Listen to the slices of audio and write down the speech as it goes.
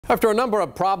After a number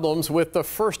of problems with the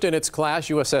first in its class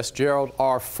USS Gerald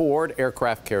R. Ford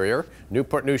aircraft carrier,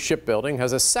 Newport News Shipbuilding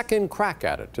has a second crack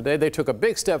at it. Today they took a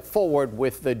big step forward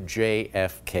with the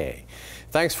JFK.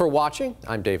 Thanks for watching.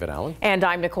 I'm David Allen. And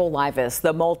I'm Nicole Livas.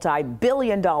 The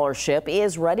multi-billion-dollar ship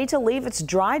is ready to leave its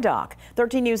dry dock.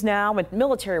 13 News Now and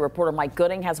military reporter Mike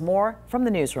Gooding has more from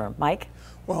the newsroom. Mike?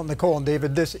 Well, Nicole and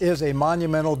David, this is a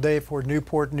monumental day for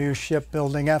Newport News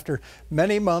Shipbuilding. After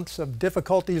many months of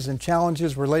difficulties and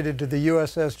challenges related to the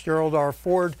USS Gerald R.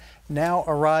 Ford, now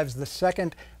arrives the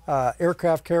second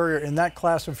aircraft carrier in that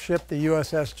class of ship, the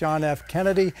USS John F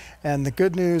Kennedy. And the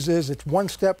good news is it's one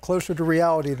step closer to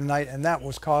reality tonight, and that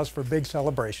was cause for big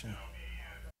celebration.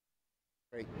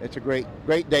 It's a great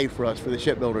day for us, for the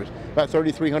shipbuilders. About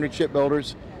 3,300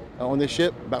 shipbuilders on this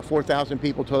ship, about 4,000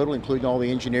 people total, including all the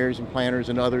engineers and planners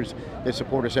and others that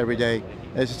support us every day.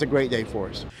 It's just a great day for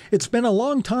us. It's been a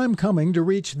long time coming to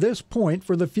reach this point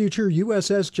for the future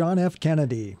USS John F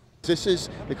Kennedy. This is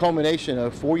the culmination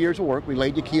of 4 years of work. We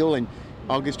laid the keel in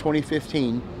August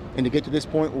 2015, and to get to this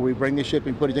point where we bring the ship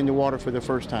and put it in the water for the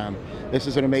first time, this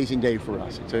is an amazing day for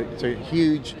us. It's a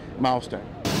huge milestone.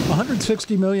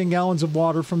 160 million gallons of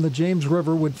water from the James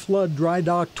River would flood Dry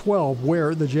Dock 12,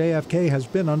 where the JFK has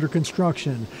been under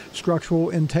construction. Structural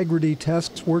integrity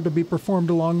tests were to be performed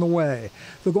along the way.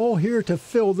 The goal here to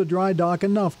fill the dry dock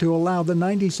enough to allow the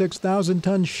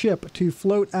 96,000-ton ship to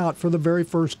float out for the very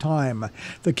first time.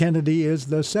 The Kennedy is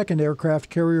the second aircraft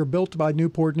carrier built by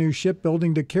Newport News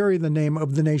Shipbuilding to carry the name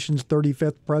of the nation's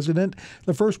 35th president.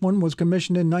 The first one was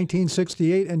commissioned in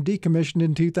 1968 and decommissioned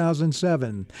in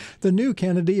 2007. The new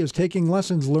Kennedy is taking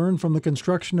lessons learned from the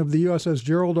construction of the USS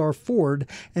Gerald R. Ford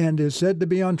and is said to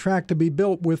be on track to be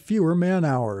built with fewer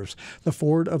man-hours. The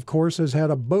Ford, of course, has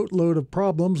had a boatload of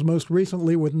problems, most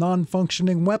recently with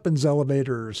non-functioning weapons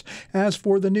elevators. As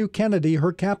for the new Kennedy,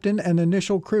 her captain and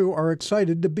initial crew are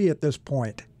excited to be at this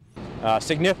point.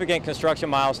 Significant construction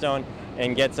milestone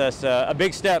and gets us a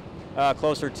big step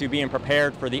closer to being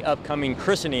prepared for the upcoming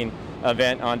christening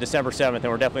event on December 7th, and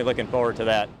we're definitely looking forward to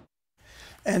that.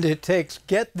 And it takes,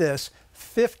 get this,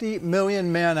 50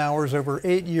 million man-hours over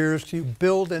 8 years to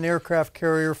build an aircraft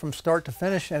carrier from start to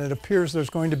finish, and it appears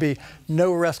there's going to be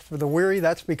no rest for the weary.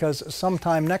 That's because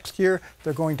sometime next year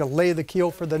they're going to lay the keel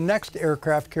for the next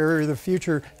aircraft carrier, the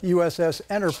future USS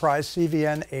Enterprise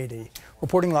CVN-80.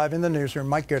 Reporting live in the newsroom,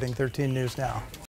 Mike Gooding, 13 News Now.